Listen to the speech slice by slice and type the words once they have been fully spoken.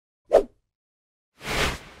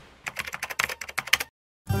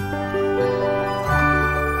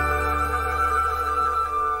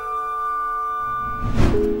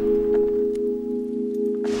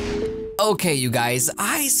Okay, you guys,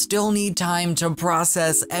 I still need time to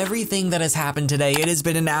process everything that has happened today. It has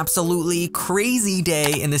been an absolutely crazy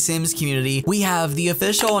day in the Sims community. We have the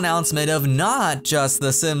official announcement of not just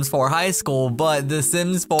The Sims 4 High School, but The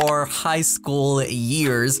Sims 4 High School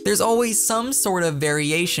Years. There's always some sort of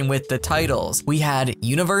variation with the titles. We had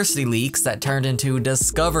University Leaks that turned into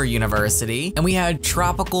Discover University, and we had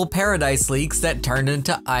Tropical Paradise Leaks that turned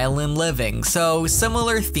into Island Living. So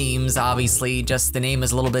similar themes, obviously, just the name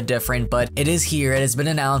is a little bit different, but it is here, it has been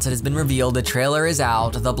announced, it has been revealed, the trailer is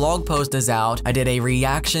out, the blog post is out. I did a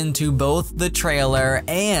reaction to both the trailer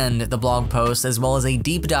and the blog post, as well as a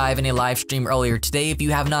deep dive in a live stream earlier today. If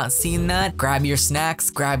you have not seen that, grab your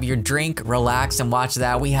snacks, grab your drink, relax and watch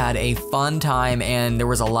that. We had a fun time and there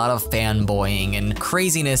was a lot of fanboying and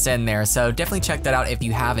craziness in there, so definitely check that out if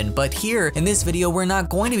you haven't. But here in this video, we're not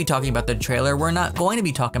going to be talking about the trailer, we're not going to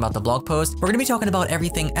be talking about the blog post, we're going to be talking about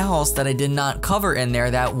everything else that I did not cover in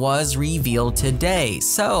there that was revealed today.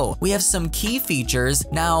 So we have some key features.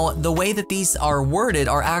 Now, the way that these are worded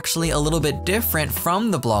are actually a little bit different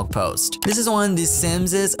from the blog post. This is on The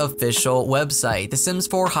Sims' official website. The Sims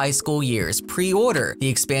 4 High School Years. Pre-order the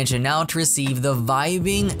expansion now to receive the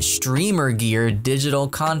vibing streamer gear digital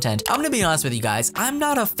content. I'm gonna be honest with you guys, I'm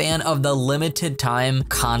not a fan of the limited time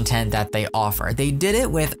content that they offer. They did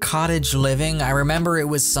it with Cottage Living. I remember it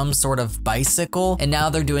was some sort of bicycle, and now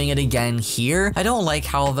they're doing it again here. I don't like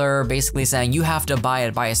how they're basically saying you have to buy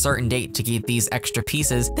it by a certain date to get these extra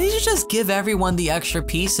pieces. They should just give everyone the extra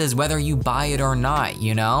pieces whether you buy it or not,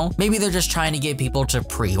 you know? Maybe they're just trying to get people to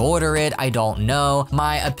pre-order it, I don't know.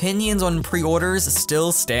 My opinions on pre-orders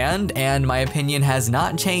still stand, and my opinion has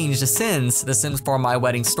not changed since The Sims 4 My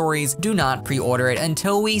Wedding Stories. Do not pre-order it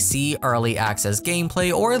until we see early access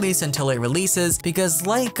gameplay, or at least until it releases, because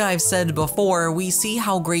like I've said before, we see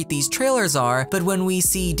how great these trailers are, but when we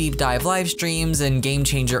see deep dive live streams and game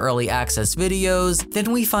changer early access videos,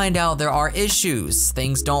 then we find out there are issues,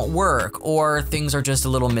 things don't work, or things are just a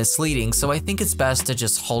little misleading. So I think it's best to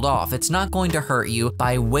just hold off. It's not going to hurt you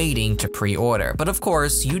by waiting to pre-order, but of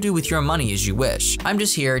course, you do with your money as you wish. I'm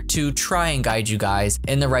just here to try and guide you guys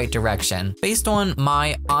in the right direction based on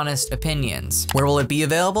my honest opinions. Where will it be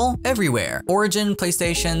available? Everywhere. Origin,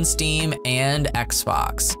 PlayStation, Steam, and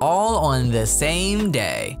Xbox. All on the same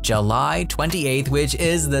day, July 28th, which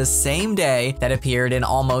is the same day that appeared in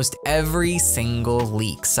almost every single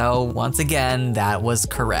leak. So once again, that was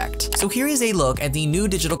correct. So here is a look at the new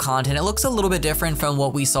digital content. It looks a little bit different from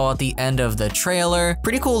what we saw at the end of the trailer.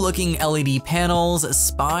 Pretty cool looking LED panels,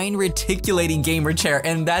 spine reticulating gamer chair,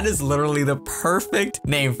 and that is literally the perfect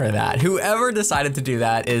name for that. Whoever decided to do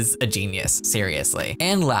that is a genius, seriously.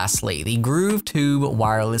 And lastly, the Groove Tube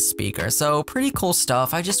wireless speaker. So pretty cool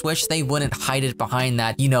stuff. I just wish they wouldn't hide it behind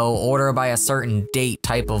that, you know, order by a certain date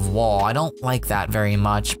type of wall. I don't like that very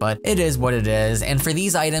much, but it is what it is. And for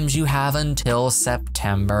these items, you have until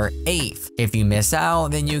September 8th. If you miss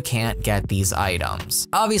out, then you can't get these items.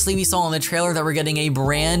 Obviously, we saw in the trailer that we're getting a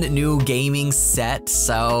brand new gaming set,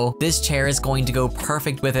 so this chair is going to go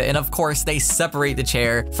perfect with it. And of course, they separate the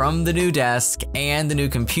chair from the new desk and the new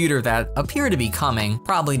computer that appear to be coming,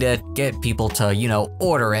 probably to get people to, you know,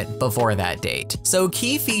 order it before that date. So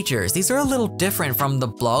key features, these are a little different from the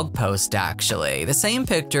blog post actually. The same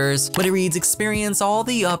pictures, but it reads experience all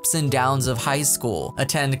the ups and downs of high school,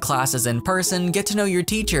 attend classes in person, get to know your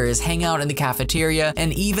teachers, hang out in the cafeteria,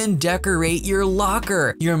 and even decorate your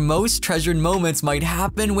locker. Your most treasured moments might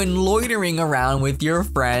happen when loitering around with your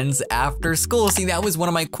friends after school. See, that was one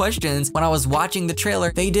of my questions when I was watching the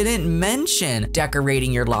trailer. They didn't mention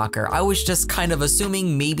decorating your locker. I was just kind of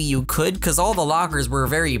assuming maybe you could, because all the lockers were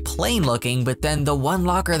very plain looking, but then the one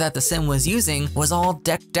locker that the sim was using was all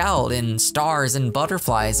decked out in stars and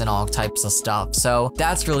butterflies and all types of stuff. So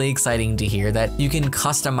that's really exciting to hear that you can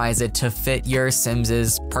customize it to fit your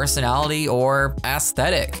Sims's personality or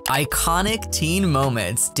aesthetic. Iconic teen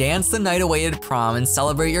moments. Dance the night away at prom and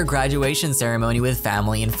celebrate your graduation ceremony with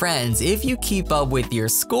family and friends if you keep up with your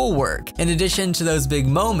schoolwork. In addition to those big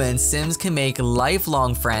moments, Sims can make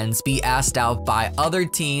lifelong friends, be asked out by other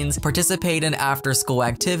teens, participate in after-school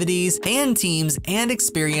activities and teams, and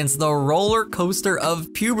experience the roller coaster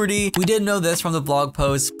of puberty. We did know this from the blog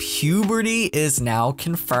post. Puberty is now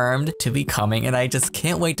confirmed to be coming, and I just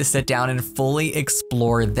can't wait to sit down and fully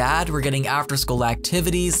explore that. We're getting after-school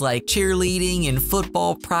activities like cheerleading and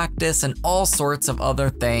football practice and all sorts of other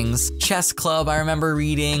things. Chess club, I remember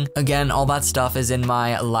reading. Again, all that stuff is in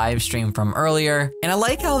my live stream from earlier. And I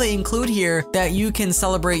like how they include here that you can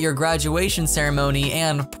celebrate your graduation ceremony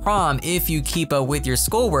and prom if you keep up with your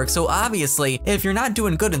schoolwork. So obviously, if you're not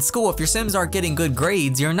doing good in school, if your Sims aren't getting good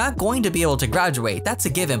grades, you're not going to be able to graduate. That's a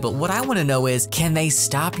given. But what I want to know is, can they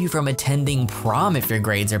stop you from attending prom if your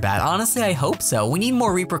grades are bad. Honestly, I hope so. We need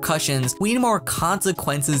more repercussions. We need more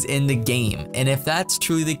consequences in the game. And if that's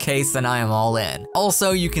truly the case, then I am all in.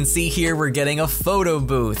 Also, you can see here we're getting a photo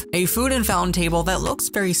booth, a food and fountain table that looks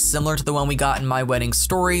very similar to the one we got in My Wedding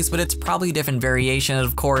Stories, but it's probably a different variation. And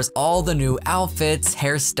of course, all the new outfits,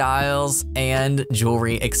 hairstyles, and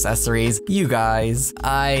jewelry accessories. You guys,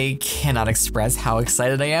 I cannot express how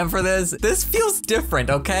excited I am for this. This feels different,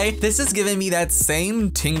 okay? This is giving me that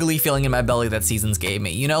same tingly feeling in my belly that Seasons gave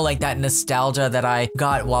me. You know, like that nostalgia that I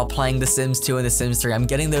got while playing The Sims 2 and The Sims 3. I'm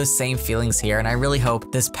getting those same feelings here, and I really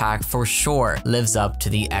hope this pack for sure lives up to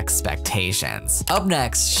the expectations. Up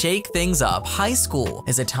next, shake things up. High school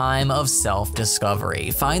is a time of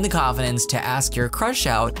self-discovery. Find the confidence to ask your crush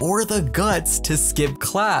out or the guts to skip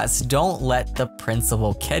class. Don't let the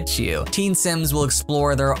principal catch you. Teen Sims will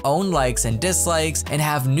explore their own likes and dislikes and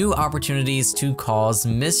have new opportunities to cause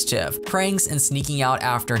mischief. Pranks and sneaking out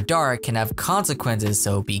after dark can have consequences,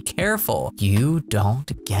 so be careful you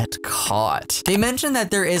don't get caught. They mentioned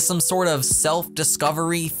that there is some sort of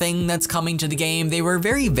self-discovery thing that's coming to the game. They were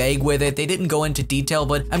very vague with it. They didn't go into detail,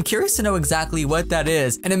 but I'm curious to know exactly what that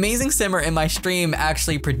is. An amazing simmer in my stream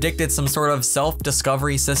actually predicted some sort of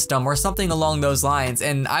self-discovery system or something along those lines,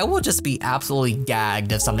 and I will just be absolutely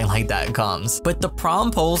gagged if something like that comes. But the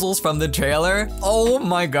promposals from the trailer, oh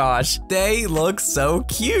my gosh, they look so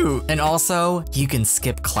cute. And also, you can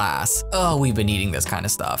skip class. Oh, we've been eating this kind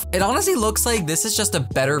of stuff. It honestly looks like this is just a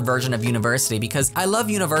better version of university, because I love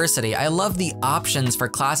university. I love the options for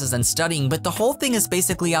classes and studying, but the whole thing is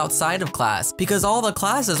basically outside of class because all the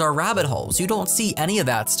classes are rabbit holes. You don't see any of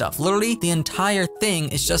that stuff. Literally, the entire thing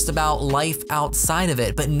is just about life outside of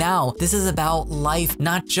it. But now this is about life,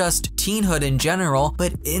 not just teenhood in general,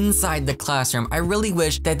 but inside the classroom. I really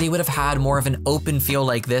wish that they would have had more of an open feel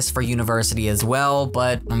like this for university as well,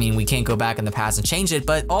 but I mean, we can't go back in the past and change it.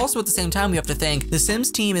 But also at the same time, we have to think the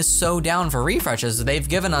Sims team is so down for refreshes. They've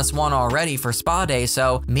given us one already for Spa Day,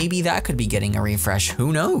 so maybe that could be getting a refresh,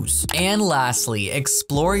 who knows? And lastly,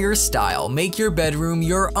 explore your style. Make your bedroom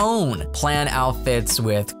your own. Plan outfits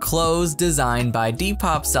with clothes designed by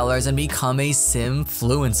Depop sellers and become a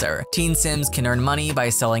Simfluencer. Teen Sims can earn money by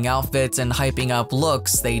selling outfits and hyping up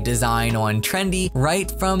looks they design on Trendy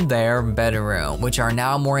right from their bedroom, which are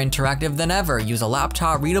now more interactive than ever. Use a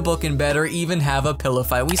laptop, read a book in bed, or even have a pillow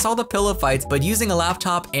fight. We saw the pillow fights, but using a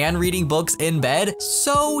laptop and reading books in bed,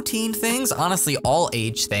 so teen things, honestly all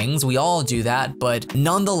age things, we all do that, but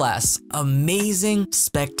nonetheless, amazing,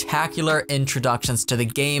 spectacular introductions to the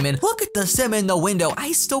game. And look at the Sim in the window,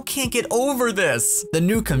 I still can't get over this. The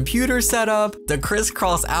new computer setup, the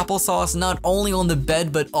crisscross applesauce not only on the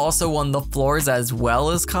bed but also on the floors as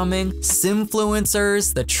well is coming.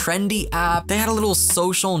 Simfluencers, the Trendy app, they had a little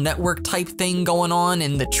social network type thing going on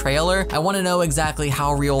in the trailer. I want to know exactly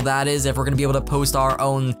how real that is, if we're going to be able to post our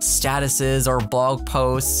own statuses or blog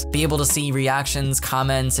posts, be able to see reactions,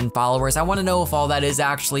 comments, and followers. I want to know if all that is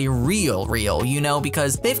actually real, you know,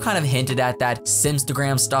 because they've kind of hinted at that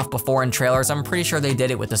Simstagram stuff before in trailers. I'm pretty sure they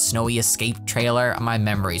did it with the Snowy Escape trailer. My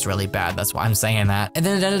memory's really bad, that's why I'm saying that. And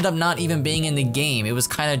then it ended up not even being in the game. It was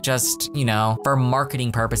kind of just, you know, for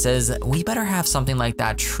marketing purposes. We better have something like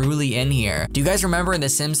that truly in here. Do you guys remember in The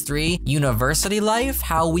Sims 3 University Life,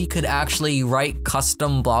 how we could actually write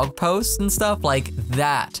custom blog posts and stuff? Like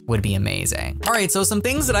that would be amazing. All right, so some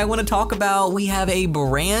things that I want to talk about. We have a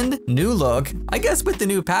brand new look. I guess with the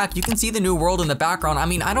new pack, you can see the new world in the background. I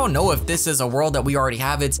mean, I don't know if this is a world that we already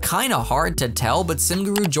have. It's kind of hard to tell, but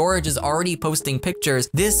Simguru George is already posting pictures.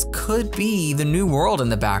 This could be the new world in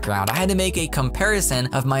the background. I had to make a comparison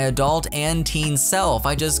of my adult and teen self.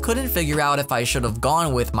 I just couldn't figure out if I should have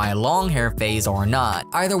gone with my long hair phase or not.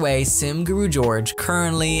 Either way, Simguru George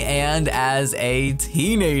currently and as a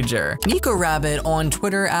teenager. Nico Rabbit on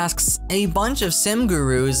Twitter asks, a bunch of Sim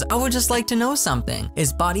gurus, I would just like to know something.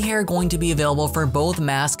 Is body hair going to be available for both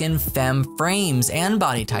mask and femme frames and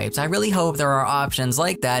body types? I really hope there are options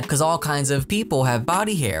like that because all kinds of people have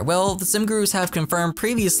body hair. Well, the Sim gurus have confirmed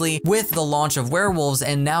previously with the launch of Werewolves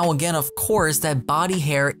and now again, of course, that body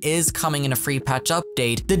hair is coming in a free patch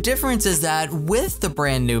update. The difference is that with the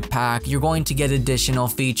brand new pack, you're going to get additional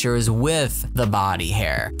features with the body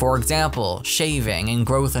hair. For example, shaving and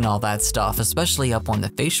growth and all that stuff, especially actually up on the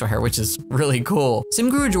facial hair, which is really cool.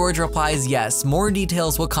 SimGuru George replies, yes, more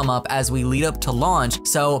details will come up as we lead up to launch.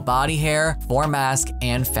 So body hair, for mask,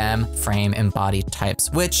 and femme, frame, and body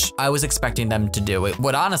types, which I was expecting them to do. It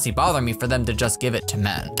would honestly bother me for them to just give it to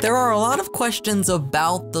men. There are a lot of questions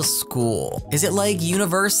about the school. Is it like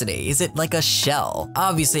university? Is it like a shell?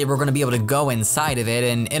 Obviously, we're gonna be able to go inside of it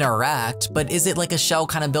and interact, but is it like a shell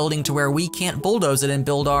kind of building to where we can't bulldoze it and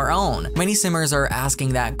build our own? Many simmers are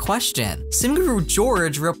asking that question. SimGuru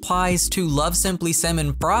George replies to Love Simply Sim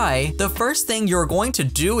and Fry, the first thing you're going to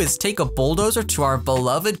do is take a bulldozer to our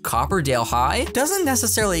beloved Copperdale High? Doesn't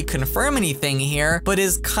necessarily confirm anything here, but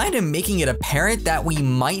is kind of making it apparent that we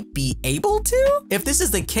might be able to? If this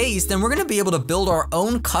is the case, then we're gonna be able to build our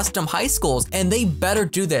own custom high schools, and they better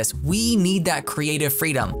do this. We need that creative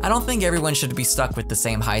freedom. I don't think everyone should be stuck with the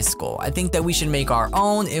same high school. I think that we should make our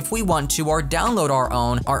own if we want to, or download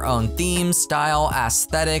our own theme, style,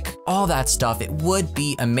 aesthetic, all that stuff. It would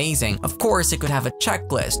be amazing. Of course, it could have a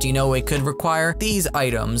checklist, you know, it could require these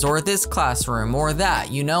items or this classroom or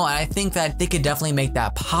that, you know, and I think that they could definitely make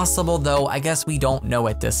that possible, though I guess we don't know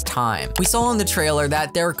at this time. We saw in the trailer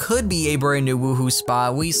that there could be a brand new woohoo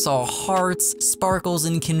spot. We saw hearts, sparkles,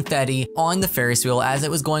 and confetti on the Ferris wheel as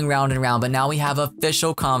it was going round and round, but now we have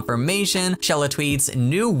official confirmation. Shella tweets,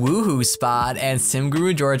 new woohoo spot, and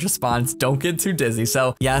SimGuru George responds, don't get too dizzy.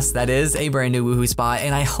 So yes, that is a brand new woohoo spot,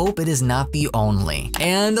 and I hope it is not the only.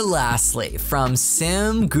 And lastly, from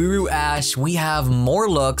SimGuru Ash, we have more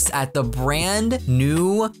looks at the brand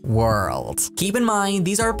new world. Keep in mind,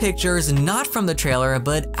 these are pictures not from the trailer,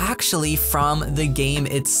 but actually from the game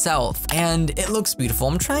itself, and it looks beautiful.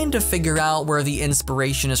 I'm trying to figure out where the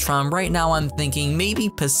inspiration is from. Right now, I'm thinking maybe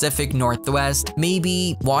Pacific Northwest,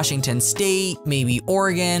 maybe Washington State, maybe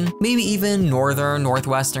Oregon, maybe even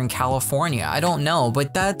northwestern California. I don't know,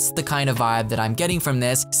 but that's the kind of vibe that I'm getting from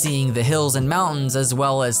this, seeing the hills and mountains as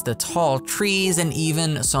well as the tall trees and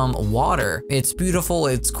even some water. It's beautiful,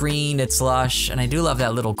 it's green, it's lush, and I do love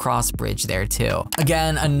that little cross bridge there too.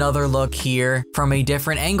 Again, another look here from a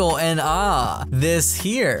different angle, and this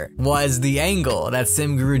here was the angle that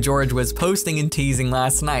SimGuru George was posting and teasing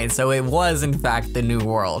last night, so it was in fact the new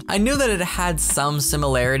world. I knew that it had some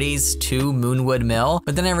similarities to Moonwood Mill,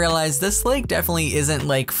 but then I realized this lake definitely isn't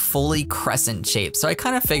like fully crescent shaped, so I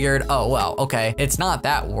kind of figured, oh well, okay, it's not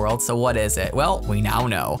that world, so what is it? Well, we now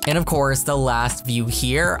know. And of course, the last view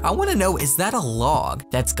here, I want to know, is that a log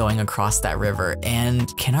that's going across that river,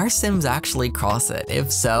 and can our Sims actually cross it?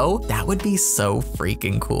 If so, that would be so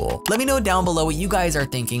freaking cool. Let me know down below what you guys are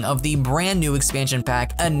thinking of the brand new expansion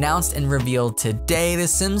pack announced and revealed today, The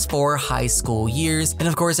Sims 4 High School Years, and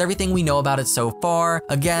of course everything we know about it so far.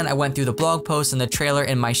 Again, I went through the blog post and the trailer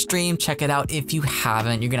in my stream. Check it out if you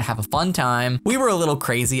haven't. You're gonna have a fun time. We were a little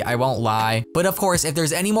crazy, I won't lie, but of course if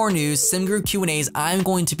there's any more news, SimGuru Q&As, I'm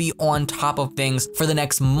going to be on top of things for the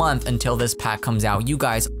next month until this pack comes out. You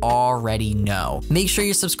guys already know. Make sure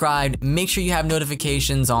you're subscribed, make sure you have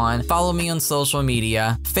notifications on, follow me on social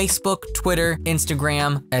media, Facebook, Twitter,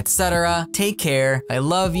 Instagram, etc. Take care, I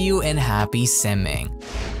love you, and happy simming.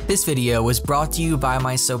 This video was brought to you by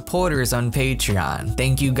my supporters on Patreon.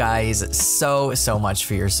 Thank you guys so much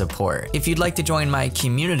for your support. If you'd like to join my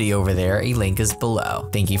community over there, a link is below.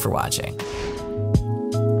 Thank you for watching.